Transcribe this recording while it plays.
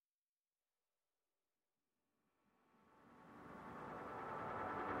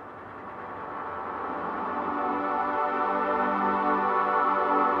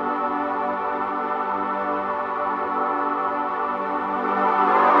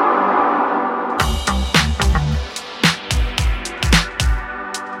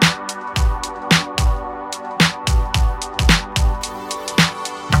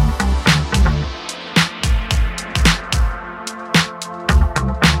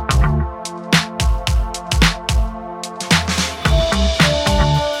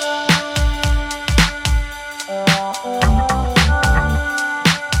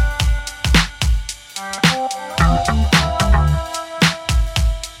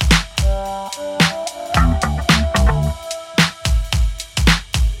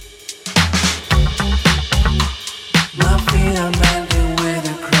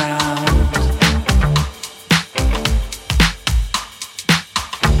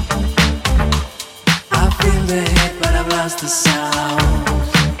the hit, but I've lost the sound.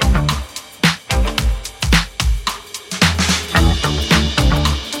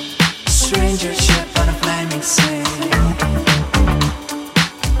 Stranger ship on a flaming sea.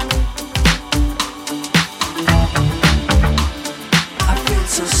 I feel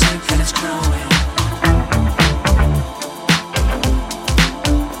so sick and it's growing.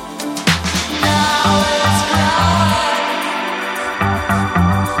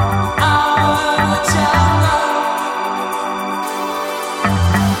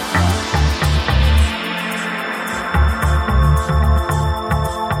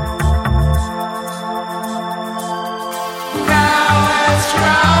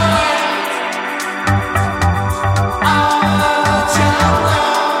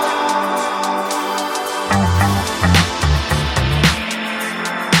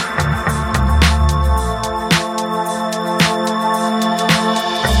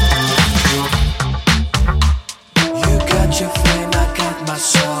 Your flame, I got my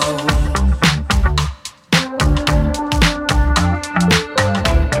soul.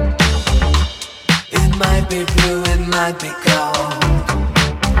 It might be blue, it might be gold.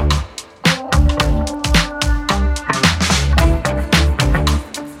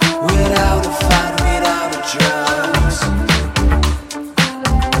 Without a fight, without a drugs.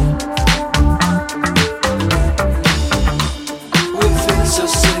 We feel so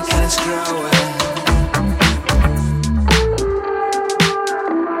sick and it's growing.